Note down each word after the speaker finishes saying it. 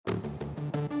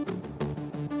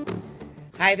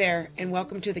Hi there, and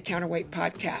welcome to the Counterweight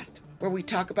Podcast, where we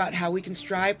talk about how we can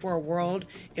strive for a world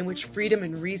in which freedom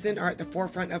and reason are at the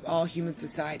forefront of all human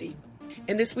society.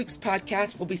 In this week's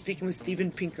podcast, we'll be speaking with Steven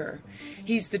Pinker.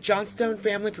 He's the Johnstone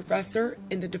Family Professor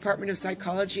in the Department of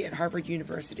Psychology at Harvard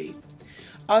University.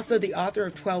 Also the author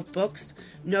of 12 books,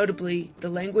 notably The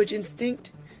Language Instinct,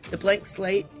 The Blank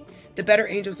Slate, The Better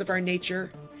Angels of Our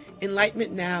Nature,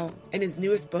 Enlightenment Now, and his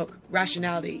newest book,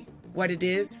 Rationality, What It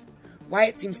Is, Why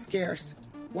It Seems Scarce,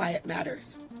 Why It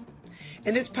Matters.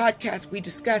 In this podcast, we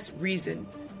discuss reason,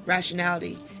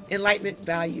 rationality, enlightenment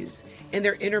values, and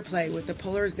their interplay with the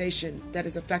polarization that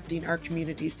is affecting our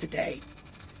communities today.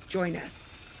 Join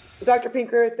us. Dr.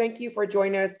 Pinker, thank you for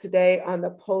joining us today on the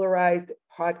Polarized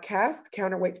Podcast,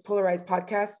 Counterweight's Polarized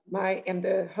Podcast. I am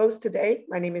the host today.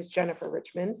 My name is Jennifer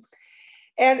Richmond.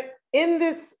 And in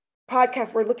this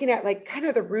podcast, we're looking at kind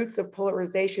of the roots of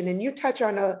polarization. And you touch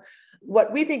on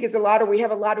what we think is we have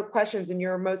a lot of questions in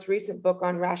your most recent book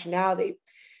on rationality.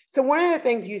 So one of the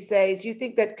things you say is you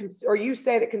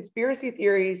say that conspiracy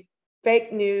theories,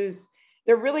 fake news,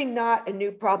 they're really not a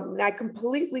new problem. And I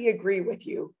completely agree with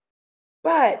you.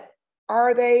 But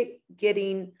are they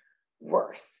getting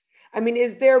worse? I mean,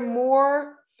 is there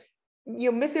more,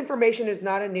 misinformation is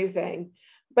not a new thing,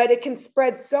 but it can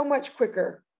spread so much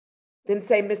quicker than,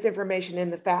 say, misinformation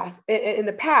in the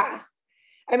past.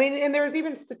 I mean, and there's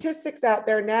even statistics out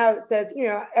there now that says,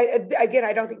 again,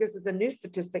 I don't think this is a new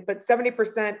statistic, but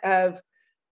 70% of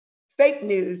fake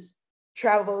news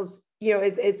travels,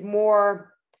 is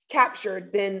more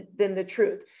captured than the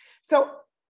truth. So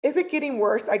is it getting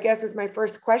worse, I guess, is my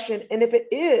first question. And if it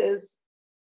is,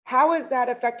 how is that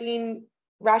affecting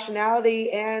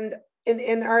rationality and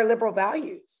in our liberal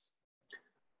values?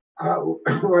 Well,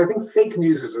 I think fake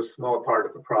news is a small part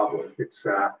of the problem. It's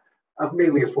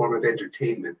mainly a form of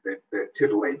entertainment that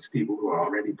titillates people who are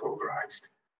already polarized.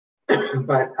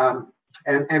 But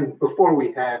and before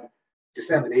we had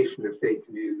dissemination of fake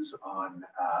news on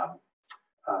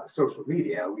social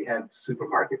media, we had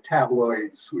supermarket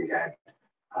tabloids, we had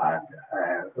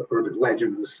urban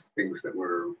legends, things that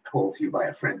were told to you by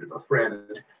a friend of a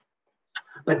friend.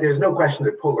 But there's no question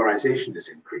that polarization has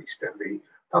increased, and the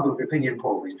public opinion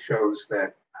polling shows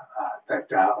that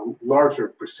larger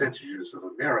percentages of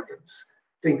Americans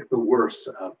think the worst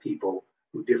of people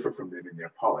who differ from them in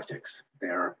their politics.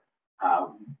 They're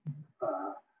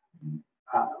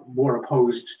more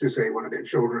opposed to, say, one of their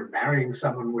children marrying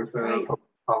someone with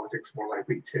politics, more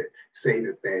likely to say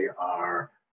that they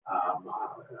are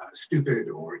stupid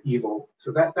or evil.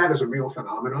 So that is a real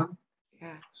phenomenon.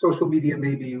 Yeah. Social media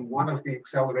may be one of the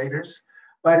accelerators,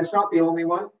 but it's not the only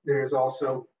one. There's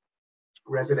also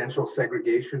residential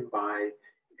segregation by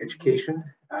education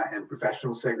and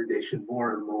professional segregation.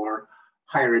 More and more,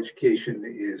 higher education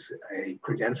is a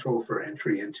credential for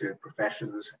entry into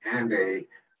professions and the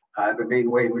main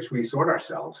way in which we sort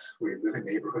ourselves. We live in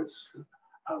neighborhoods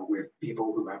with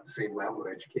people who have the same level of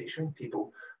education,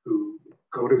 people who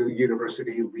go to the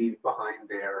university, leave behind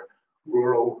their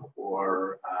rural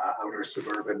or outer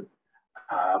suburban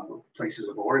places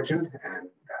of origin and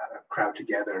crowd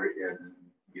together in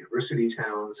university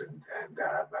towns and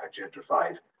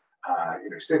gentrified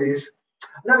inner cities.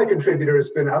 Another contributor has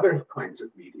been other kinds of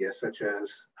media, such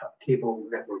as cable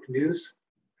network news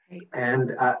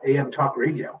and AM talk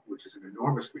radio, which is an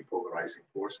enormously polarizing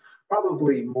force,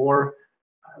 probably more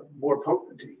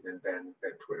potent even than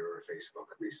Twitter or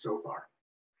Facebook, at least so far.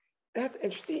 That's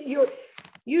interesting.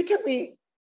 You took me,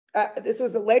 this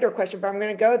was a later question, but I'm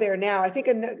going to go there now. I think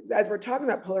as we're talking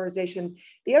about polarization,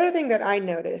 the other thing that I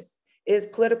notice is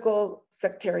political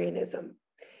sectarianism.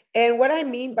 And what I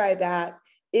mean by that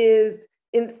is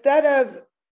instead of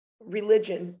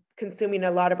religion consuming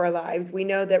a lot of our lives, we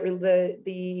know that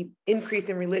the increase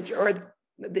in religion or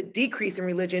the decrease in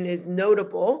religion is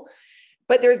notable,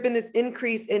 but there's been this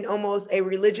increase in almost a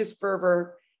religious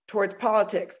fervor towards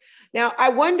politics. Now, I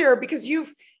wonder, because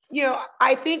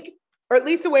I think, or at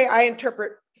least the way I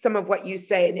interpret some of what you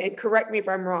say, and correct me if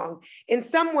I'm wrong, in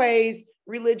some ways,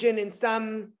 religion and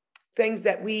some things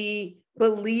that we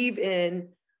believe in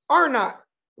are not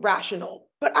rational.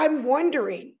 But I'm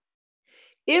wondering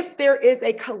if there is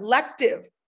a collective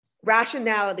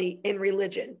rationality in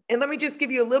religion. And let me just give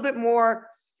you a little bit more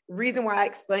reason why I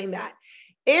explain that.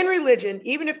 In religion,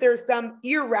 even if there's some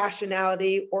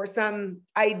irrationality or some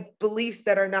beliefs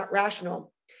that are not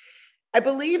rational, I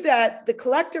believe that the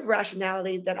collective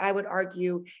rationality that I would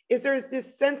argue is there's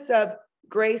this sense of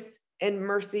grace and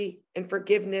mercy and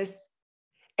forgiveness.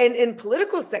 And in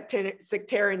political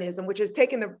sectarianism, which has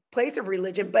taken the place of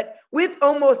religion, but with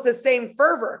almost the same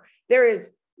fervor, there is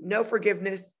no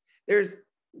forgiveness. There's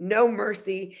no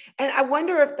mercy. And I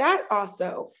wonder if that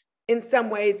also, in some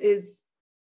ways, is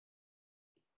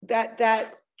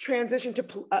that transition to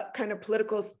kind of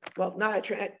political, well, not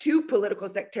to political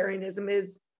sectarianism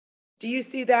is, do you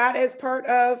see that as part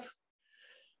of?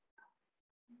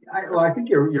 I think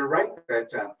you're right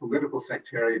that political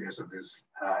sectarianism is,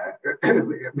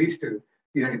 at least in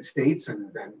the United States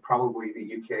and probably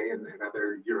the UK and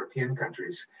other European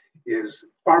countries, is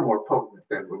far more potent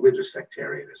than religious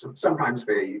sectarianism. Sometimes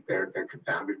they're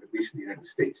confounded, at least in the United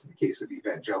States, in the case of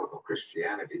evangelical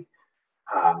Christianity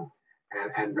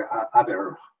and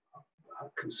other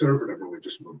conservative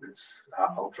religious movements,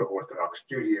 ultra-Orthodox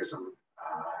Judaism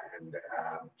and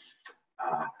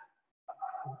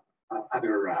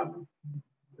other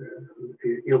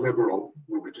illiberal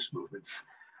religious movements.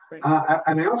 Right.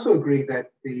 And I also agree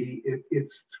that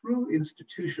it's through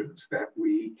institutions that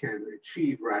we can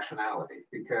achieve rationality,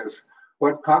 because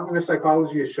what cognitive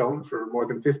psychology has shown for more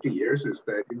than 50 years is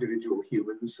that individual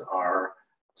humans are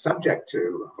subject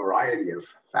to a variety of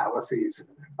fallacies and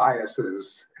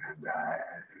biases and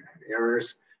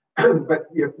errors. But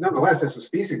nonetheless, as a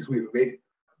species, we've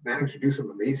managed to do some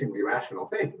amazingly rational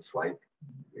things, like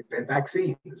invent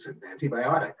vaccines and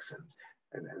antibiotics and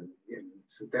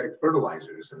synthetic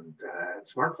fertilizers and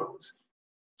smartphones.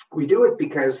 We do it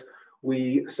because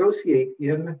we associate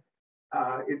in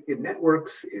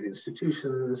networks, in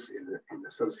institutions, in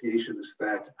associations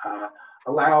that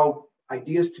allow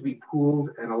ideas to be pooled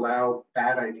and allow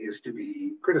bad ideas to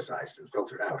be criticized and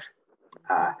filtered out.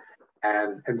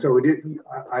 And so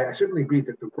I certainly agree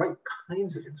that the right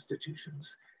kinds of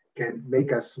institutions can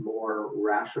make us more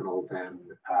rational than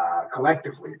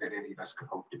collectively than any of us could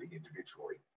hope to be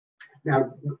individually.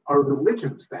 Now, are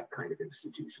religions that kind of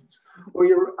institutions?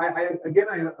 Well, I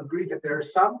agree that there are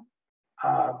some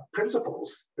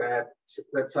principles that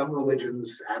some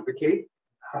religions advocate,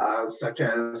 such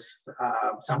as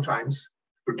sometimes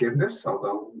forgiveness,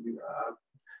 although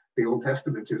the Old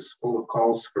Testament is full of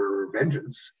calls for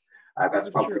vengeance. That's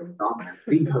probably the dominant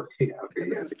theme of the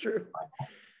This is true.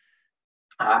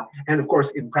 And of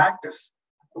course, in practice,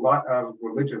 a lot of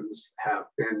religions have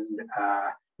been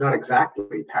not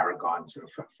exactly paragons of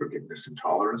forgiveness and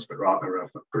tolerance, but rather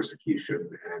of persecution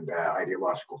and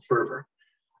ideological fervor.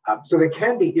 So they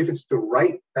can be, if it's the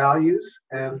right values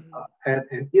and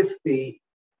if the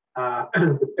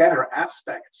better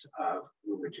aspects of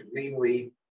religion,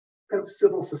 namely kind of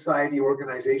civil society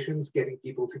organizations getting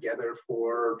people together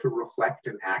to reflect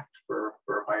and act for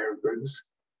higher goods,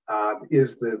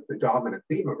 is the dominant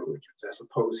theme of religions, as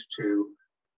opposed to,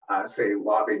 say,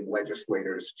 lobbying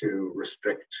legislators to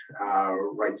restrict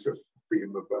rights of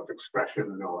freedom of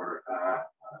expression or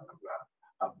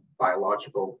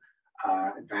biological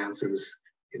advances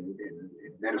in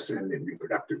medicine and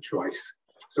reproductive choice.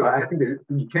 So I think that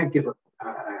you can't give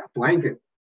a blanket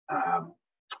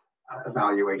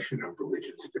evaluation of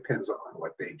religions. It depends on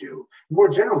what they do. More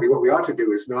generally, what we ought to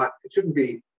do is it shouldn't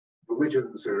be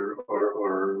religions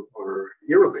or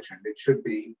irreligion. It should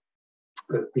be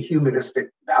the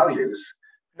humanistic values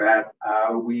that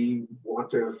we want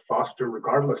to foster,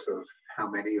 regardless of how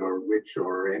many or which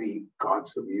or any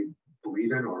gods that we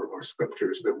believe in or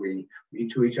scriptures that we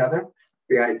read to each other.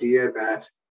 The idea that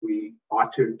we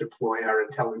ought to deploy our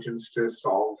intelligence to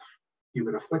solve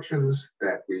human afflictions,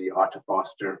 that we ought to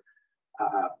foster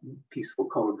peaceful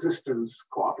coexistence,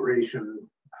 cooperation,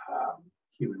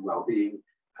 human well-being,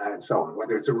 and so on.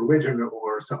 Whether it's a religion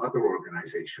or some other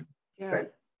organization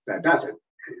that does it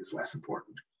is less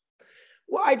important.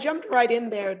 Well, I jumped right in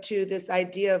there to this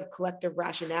idea of collective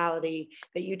rationality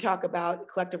that you talk about,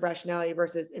 collective rationality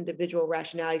versus individual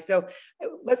rationality. So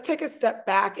let's take a step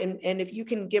back and if you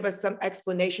can give us some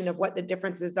explanation of what the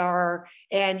differences are.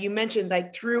 And you mentioned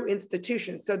like through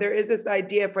institutions. So there is this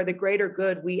idea for the greater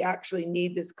good, we actually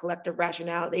need this collective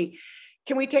rationality.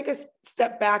 Can we take a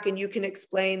step back and you can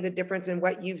explain the difference in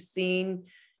what you've seen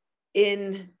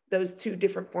in those two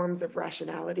different forms of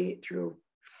rationality through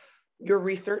your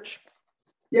research?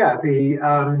 Yeah,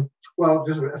 well,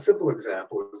 just a simple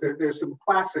example is there's some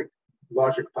classic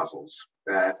logic puzzles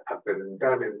that have been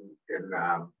done in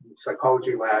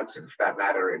psychology labs, and for that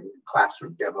matter, in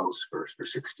classroom demos for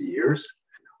 60 years,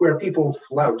 where people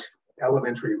flout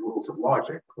elementary rules of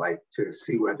logic, like to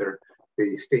see whether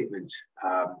the statement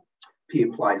P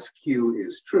implies Q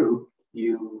is true,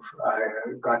 you've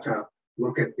got to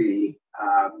look at the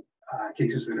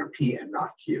cases that are P and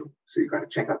not Q. So you've got to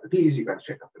check out the P's, you've got to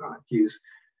check out the non-Q's.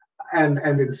 And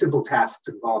in simple tasks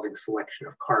involving selection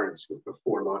of cards with the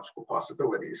four logical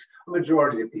possibilities, a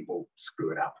majority of people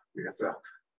screw it up. I mean,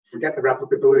 forget the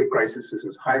replicability crisis. This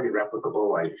is highly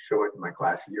replicable. I show it in my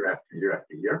class year after year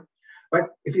after year.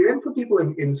 But if you then put people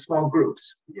in small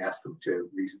groups, you ask them to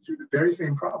reason through the very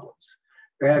same problems,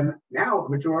 then now a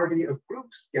majority of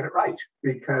groups get it right,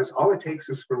 because all it takes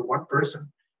is for one person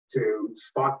to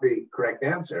spot the correct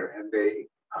answer, and they,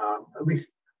 at least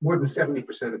more than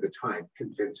 70% of the time,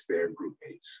 convince their group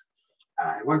mates.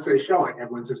 And once they show it,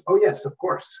 everyone says, oh yes, of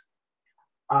course.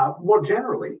 More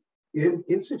generally, in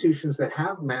institutions that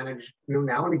have managed,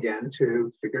 now and again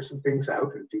to figure some things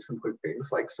out and do some good things,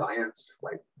 like science,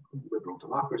 like liberal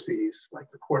democracies, like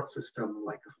the court system,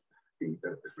 like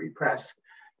the free press,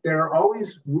 there are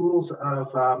always rules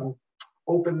of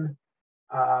open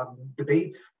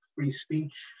debate, free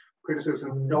speech,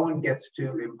 criticism. No one gets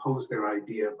to impose their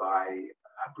idea by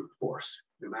brute force,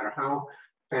 no matter how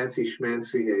fancy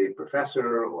schmancy a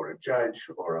professor or a judge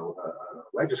or a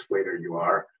legislator you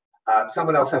are.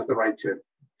 Someone else has the right to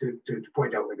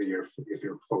point out whether if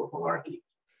you're full of malarkey.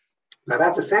 Now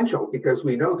that's essential because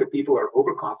we know that people are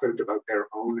overconfident about their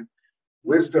own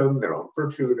wisdom, their own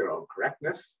virtue, their own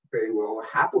correctness. They will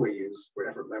happily use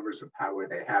whatever levers of power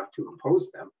they have to impose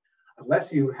them,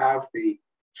 unless you have the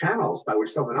channels by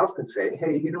which someone else can say,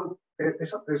 hey,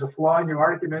 there's a flaw in your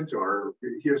argument, or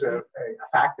here's a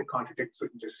fact that contradicts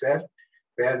what you just said.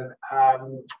 Then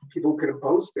people could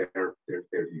impose their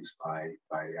views by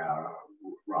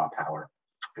raw power.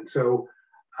 And so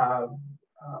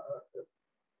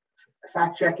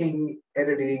fact-checking,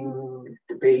 editing,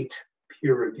 debate,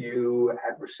 peer review,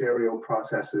 adversarial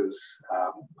processes,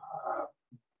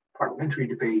 parliamentary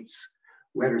debates,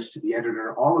 letters to the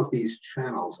editor, all of these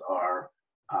channels are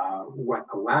what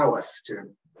allow us to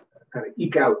kind of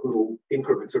eke out little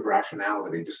increments of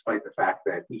rationality, despite the fact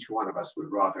that each one of us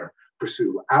would rather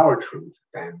pursue our truth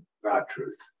than the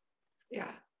truth.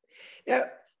 Yeah. Now,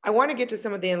 I want to get to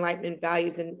some of the Enlightenment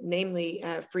values, and namely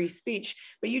free speech,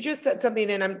 but you just said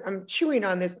something, and I'm chewing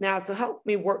on this now, so help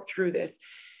me work through this.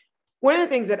 One of the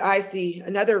things that I see,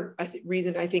 another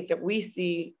reason I think that we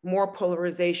see more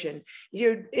polarization,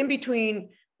 in between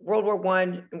World War I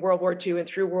and World War II and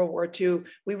through World War II,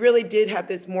 we really did have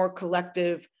this more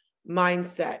collective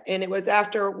mindset. And it was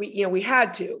after we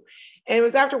had to. And it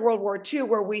was after World War II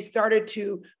where we started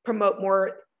to promote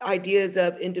more ideas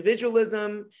of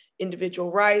individualism,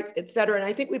 individual rights, et cetera. And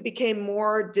I think we became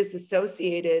more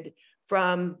disassociated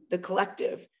from the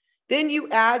collective. Then you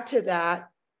add to that,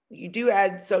 you do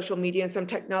add social media and some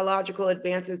technological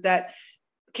advances that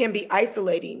can be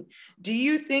isolating. Do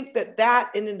you think that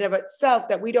in and of itself,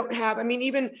 that we don't have,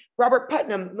 even Robert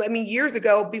Putnam, years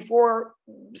ago, before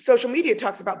social media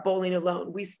talks about bowling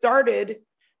alone, we started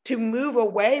to move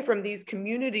away from these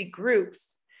community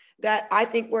groups that I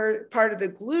think were part of the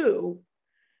glue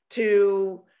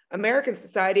to American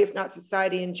society, if not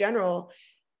society in general.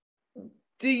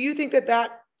 Do you think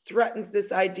that threatens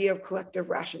this idea of collective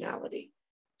rationality?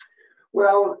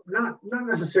 Well, not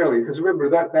necessarily, because remember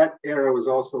that era was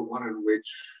also one in which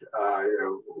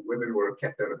women were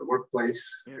kept out of the workplace,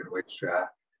 in which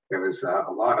there was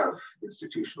a lot of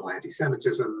institutional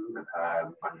anti-Semitism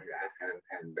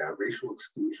and racial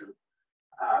exclusion,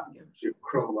 Jim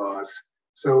Crow laws.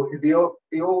 So the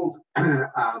old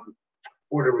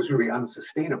order was really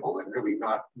unsustainable and really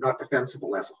not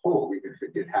defensible as a whole, even if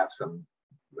it did have some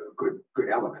good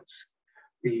elements.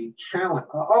 The challenge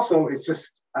also is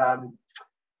just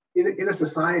in a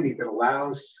society that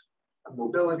allows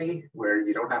mobility, where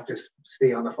you don't have to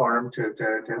stay on the farm to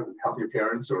help your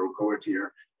parents or go into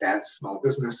your dad's small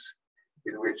business,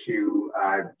 in which you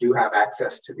do have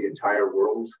access to the entire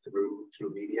world through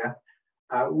media.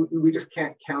 We just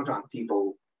can't count on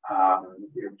people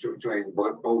joining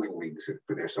bowling leagues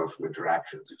for their social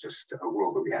interactions. It's just a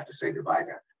world that we have to say goodbye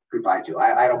to.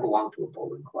 I don't belong to a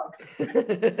bowling club.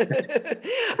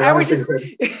 I would just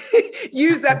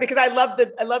use that because I love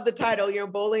the title,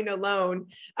 Bowling Alone.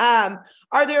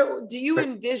 Do you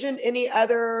envision any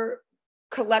other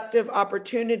collective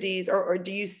opportunities, or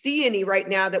do you see any right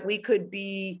now that we could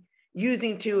be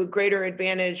using to a greater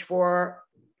advantage for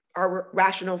our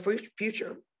rational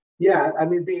future? Yeah, I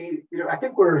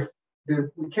think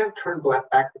we can't turn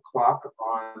back the clock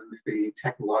on the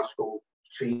technological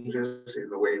changes in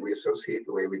the way we associate,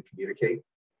 the way we communicate.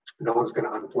 No one's going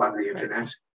to unplug the internet.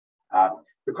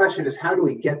 The question is, how do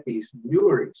we get these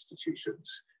newer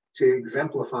institutions to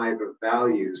exemplify the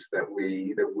values that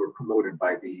were promoted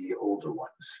by the older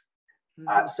ones,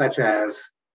 such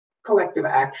as collective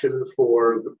action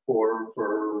for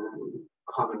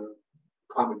common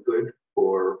good,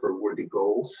 for worthy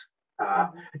goals.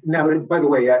 Now, by the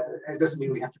way, it doesn't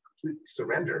mean we have to completely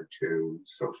surrender to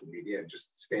social media and just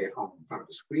stay at home in front of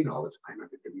a screen all the time. I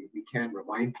think we can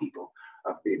remind people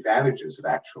of the advantages of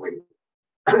actually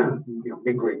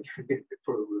mingling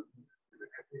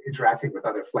interacting with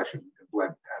other flesh and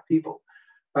blood people.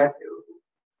 But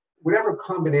whatever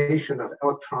combination of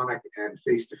electronic and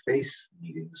face-to-face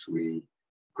meetings we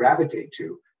gravitate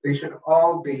to, they should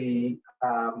all be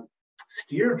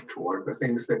steered toward the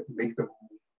things that make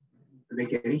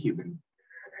any human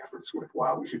efforts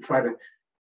worthwhile. We should try to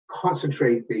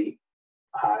concentrate the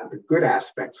good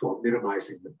aspects while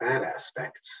minimizing the bad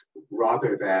aspects,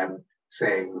 rather than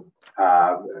saying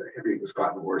everything's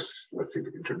gotten worse, let's see if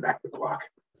we can turn back the clock.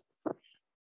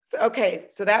 Okay,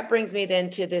 so that brings me then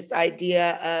to this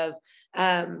idea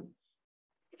of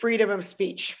freedom of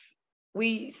speech.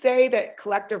 We say that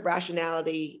collective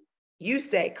rationality, you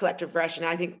say collective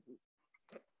rationality, I think,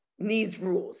 needs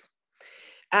rules.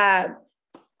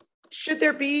 Should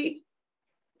there be,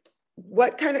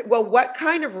 what kind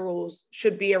of rules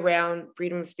should be around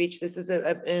freedom of speech? This is an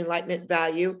Enlightenment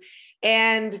value.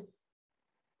 And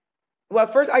well,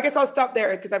 first, I guess I'll stop there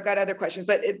because I've got other questions,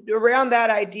 but around that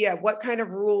idea, what kind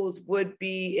of rules would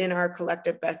be in our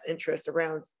collective best interest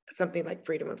around something like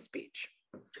freedom of speech?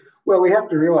 Well, we have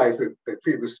to realize that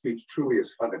freedom of speech truly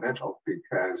is fundamental,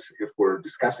 because if we're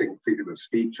discussing freedom of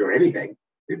speech or anything,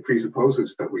 it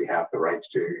presupposes that we have the right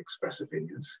to express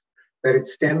opinions, that it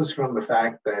stems from the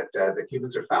fact that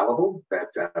humans are fallible, that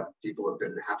people have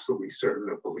been absolutely certain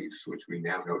of beliefs which we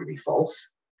now know to be false,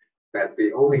 that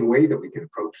the only way that we can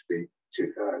approach the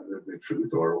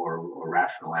truth or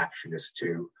rational action is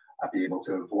to be able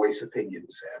to voice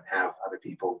opinions and have other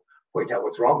people point out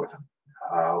what's wrong with them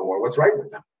or what's right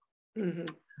with them. Mm-hmm.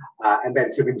 And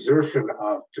that's an exertion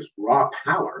of just raw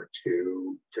power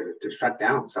to shut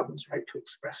down someone's right to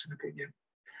express an opinion.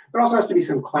 There also has to be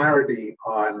some clarity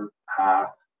on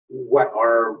what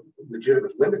are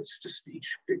legitimate limits to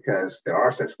speech, because there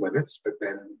are such limits, but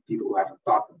then people who haven't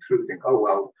thought them through think, oh,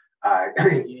 well,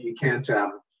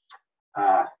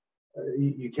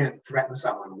 you can't threaten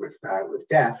someone with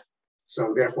death,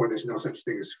 so therefore there's no such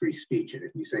thing as free speech. And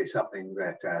if you say something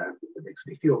that makes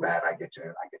me feel bad, I get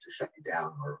to shut you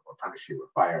down or punish you or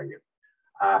fire you.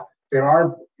 There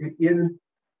are, in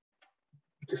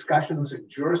discussions and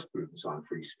jurisprudence on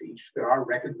free speech, there are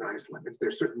recognized limits. There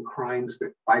are certain crimes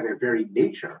that by their very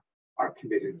nature are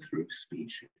committed through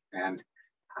speech, and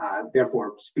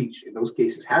therefore speech in those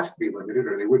cases has to be limited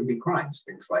or they wouldn't be crimes.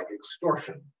 Things like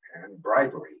extortion and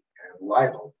bribery and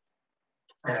libel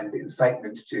and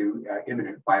incitement to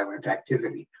imminent violent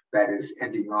activity, that is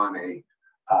ending on a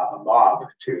mob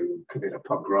to commit a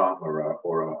pogrom or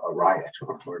a riot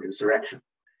or an insurrection.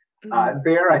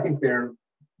 Mm-hmm. I think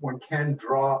one can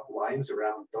draw lines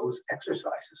around those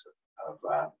exercises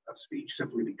of speech,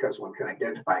 simply because one can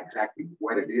identify exactly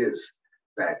what it is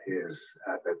that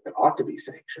ought to be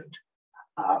sanctioned.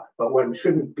 But one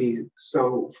shouldn't be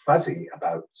so fuzzy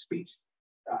about speech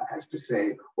as to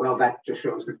say, well, that just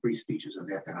shows that free speech is a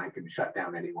myth and I can shut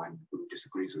down anyone who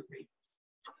disagrees with me.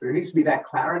 So there needs to be that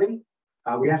clarity.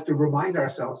 We have to remind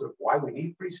ourselves of why we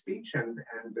need free speech, and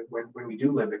when we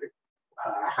do limit it,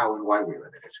 how and why we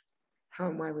limit it. How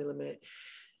and why we limit it.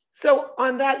 So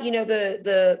on that,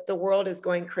 the world is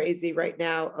going crazy right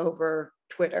now over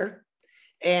Twitter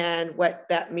and what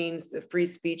that means to free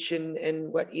speech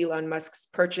and what Elon Musk's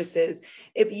purchase is.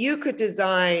 If you could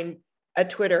design a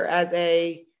Twitter as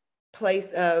a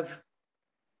place of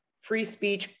free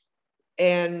speech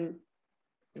and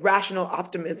rational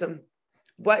optimism,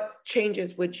 what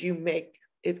changes would you make,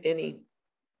 if any?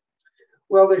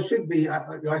 Well, there should be,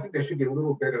 I think there should be a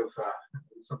little bit of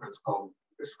sometimes called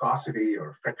viscosity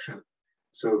or friction,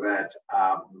 so that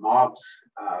mobs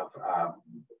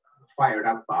fired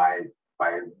up by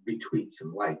retweets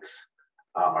and likes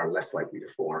are less likely to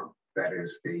form. That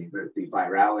is, the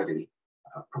virality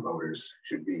promoters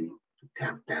should be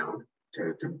tamped down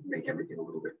to make everything a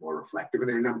little bit more reflective. And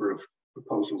there are a number of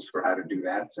proposals for how to do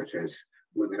that, such as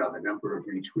limit on the number of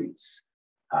retweets,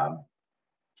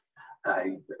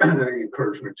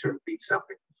 encouragement to read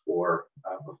something before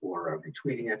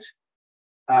retweeting it.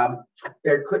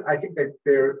 There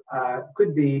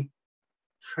could be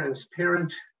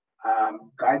transparent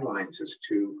guidelines as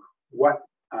to what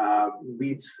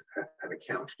leads an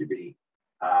account to be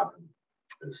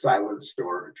silenced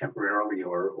or temporarily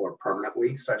or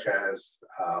permanently, such as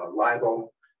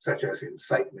libel, such as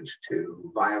incitement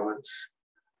to violence,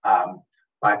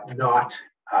 but not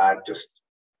just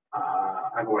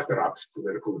unorthodox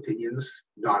political opinions.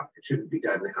 It shouldn't be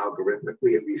done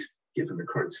algorithmically, at least given the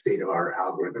current state of our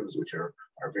algorithms, which are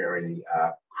very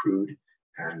crude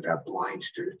and blind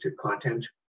to content.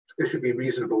 There should be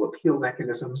reasonable appeal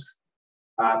mechanisms.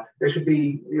 There should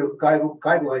be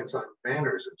guidelines on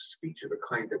manners of speech of the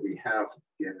kind that we have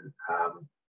in,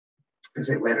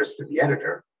 say, letters to the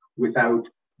editor, without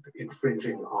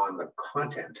infringing on the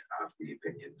content of the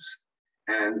opinions.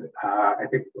 And I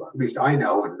think, at least I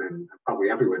know, and probably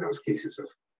everyone knows cases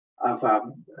of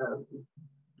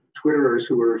Twitterers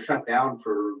who were shut down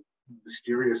for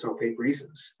mysterious, opaque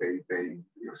reasons. They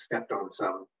stepped on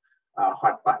some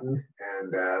hot button,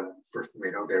 and first thing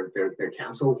they know, they're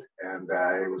canceled, and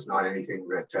it was not anything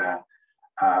that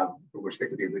for which there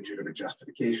could be a legitimate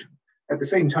justification. At the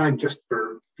same time, just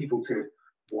for people to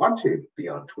want to be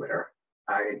on Twitter,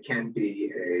 it can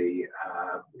be a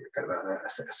kind of a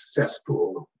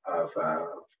cesspool of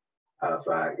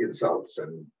insults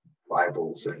and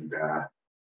libels and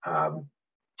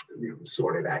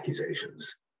sordid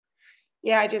accusations.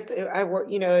 Yeah, I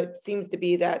work. It seems to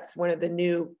be that's one of the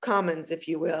new commons, if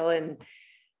you will, and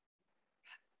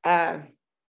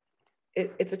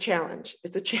it's a challenge. It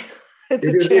is a challenge. It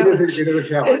is a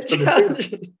challenge.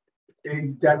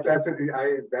 That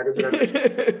is an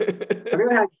understanding. On the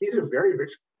other hand, these are very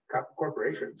rich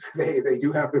corporations. They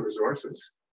do have the resources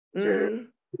to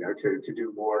to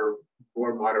do more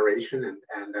moderation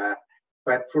and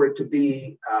but for it to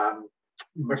be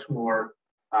much more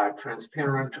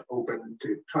transparent, open,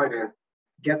 to try to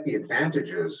get the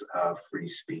advantages of free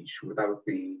speech without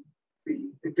the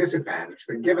disadvantage.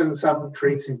 Then, given some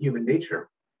traits in human nature,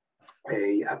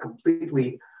 a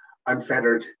completely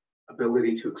unfettered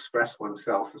ability to express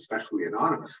oneself, especially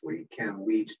anonymously, can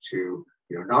lead to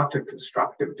not to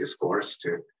constructive discourse,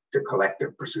 to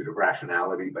collective pursuit of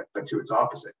rationality, but to its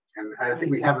opposite. And I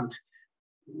think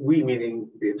we meaning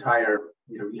the entire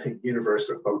universe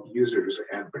of both users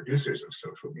and producers of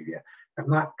social media, have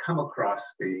not come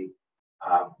across the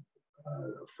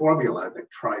formula that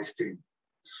tries to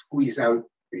squeeze out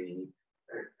the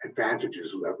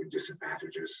advantages without the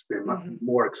disadvantages. There's much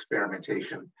more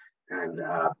experimentation and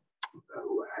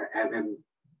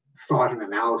thought and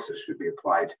analysis should be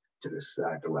applied to this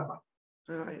dilemma.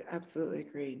 Oh, I absolutely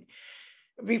agreed.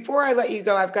 Before I let you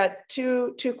go, I've got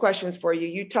two questions for you.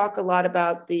 You talk a lot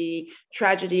about the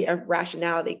tragedy of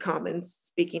rationality commons.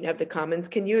 Speaking of the commons,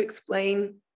 can you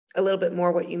explain a little bit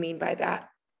more what you mean by that?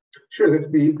 Sure.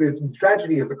 The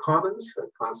tragedy of the commons, a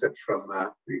concept from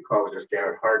the ecologist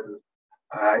Garrett Hardin,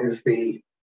 is the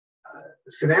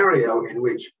scenario in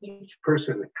which each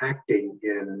person acting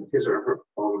in his or her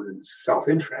own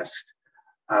self-interest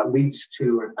leads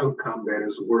to an outcome that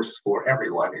is worse for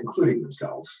everyone, including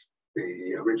themselves.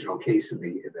 The original case in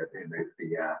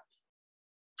the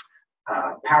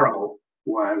parable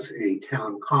was a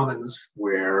town commons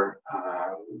where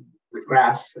with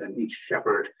grass, and each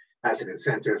shepherd has an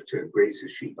incentive to graze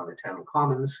his sheep on the town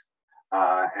commons.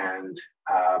 And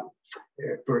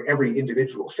for every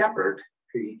individual shepherd,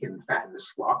 he can fatten his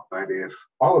flock, but if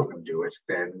all of them do it,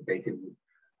 then they can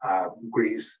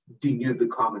denude the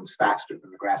commons faster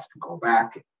than the grass can grow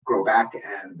back,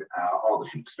 and all the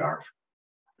sheep starve.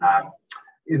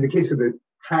 In the case of the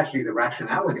tragedy of the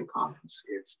rationality commons,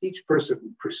 it's each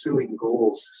person pursuing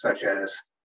goals such as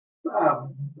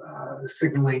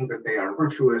signaling that they are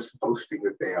virtuous, boasting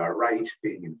that they are right,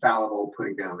 being infallible,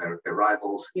 putting down their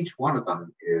rivals. Each one of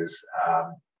them is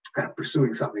kind of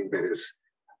pursuing something that is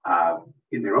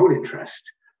in their own interest,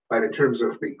 but in terms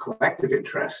of the collective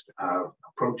interest of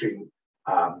approaching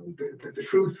the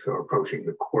truth or approaching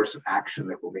the course of action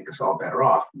that will make us all better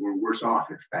off, we're worse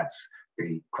off if that's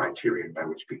the criterion by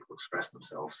which people express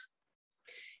themselves.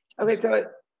 Okay, so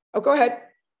go ahead.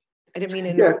 I didn't mean to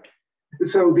interrupt. Yeah.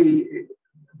 So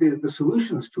the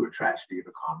solutions to a tragedy of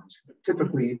the commons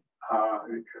typically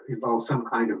involve some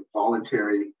kind of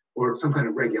voluntary or some kind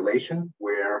of regulation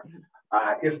where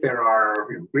if there are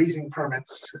grazing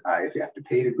permits, if you have to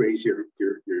pay to graze your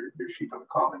sheep on the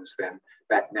commons, then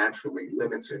that naturally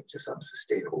limits it to some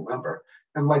sustainable number.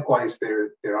 And likewise,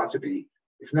 there ought to be,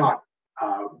 if not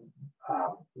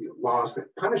laws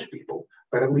that punish people,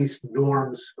 but at least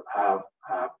norms of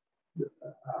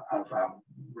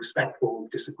respectful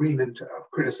disagreement, of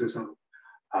criticism,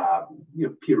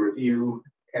 peer review,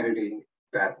 editing,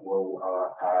 that will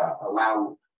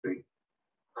allow the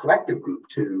collective group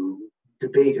to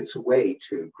debate its way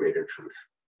to greater truth.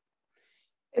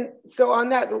 And so on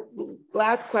that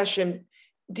last question,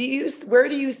 where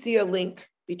do you see a link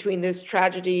between this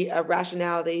tragedy of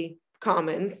rationality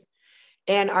commons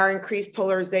and our increased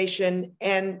polarization?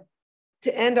 And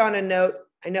to end on a note,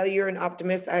 I know you're an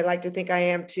optimist. I like to think I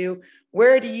am too.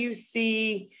 Where do you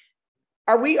see,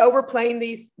 are we overplaying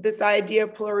this idea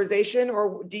of polarization,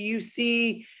 or do you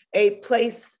see a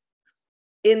place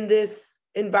in this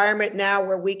environment now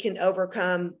where we can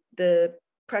overcome the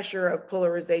pressure of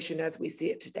polarization as we see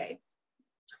it today?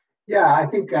 Yeah, I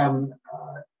think I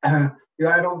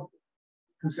don't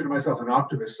consider myself an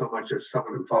optimist so much as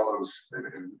someone who follows and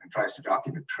tries to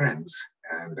document trends.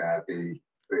 And the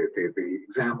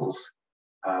examples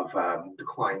of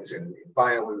declines in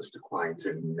violence, declines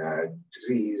in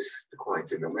disease,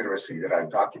 declines in illiteracy that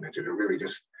I've documented are really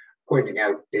just pointing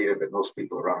out data that most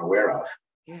people are unaware of.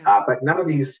 Yeah. But none of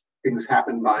these things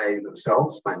happen by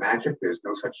themselves, by magic. There's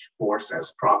no such force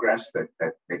as progress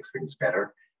that makes things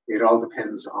better. It all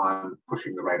depends on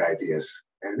pushing the right ideas.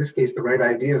 And in this case, the right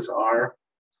ideas are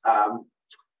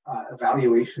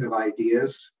evaluation of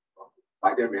ideas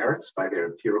by their merits, by their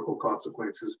empirical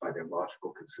consequences, by their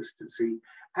logical consistency,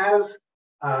 as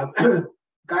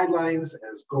guidelines,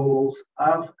 as goals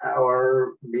of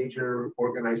our major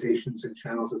organizations and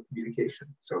channels of communication.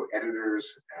 So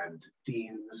editors and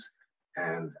deans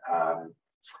and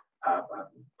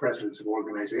presidents of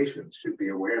organizations should be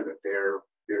aware that their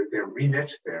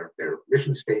remit, their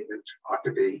mission statement ought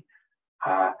to be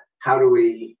how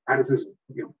does this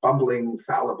bumbling,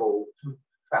 fallible,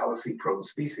 fallacy-prone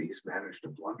species manage to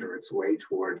blunder its way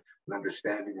toward an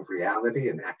understanding of reality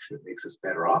and action that makes us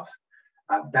better off?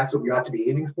 That's what we ought to be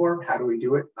aiming for. How do we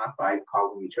do it? Not by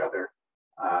calling each other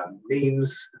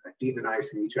names,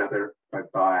 demonizing each other,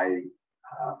 but by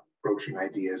broaching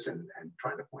ideas and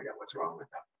trying to point out what's wrong with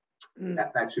them.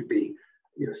 That should be,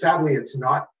 sadly, it's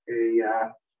not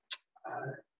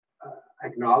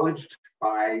acknowledged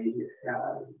by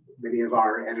many of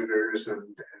our editors and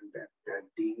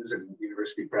deans and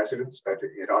university presidents, but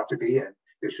it ought to be, and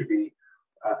there should be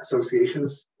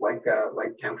associations like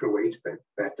Counterweight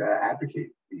that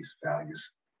advocate these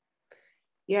values.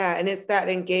 Yeah, and it's that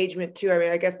engagement too. I mean,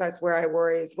 I guess that's where I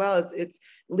worry as well, is it's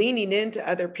leaning into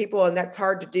other people, and that's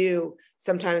hard to do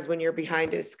sometimes when you're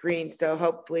behind a screen. So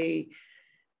hopefully,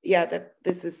 yeah, that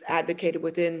this is advocated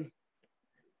within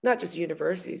not just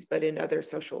universities, but in other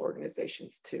social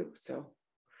organizations too. So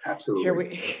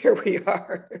absolutely, here we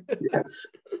are. Yes.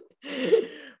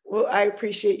 Well, I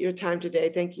appreciate your time today.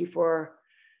 Thank you for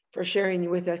sharing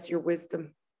with us your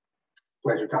wisdom.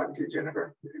 Pleasure talking to you,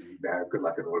 Jennifer. And, good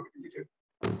luck in the work that you do.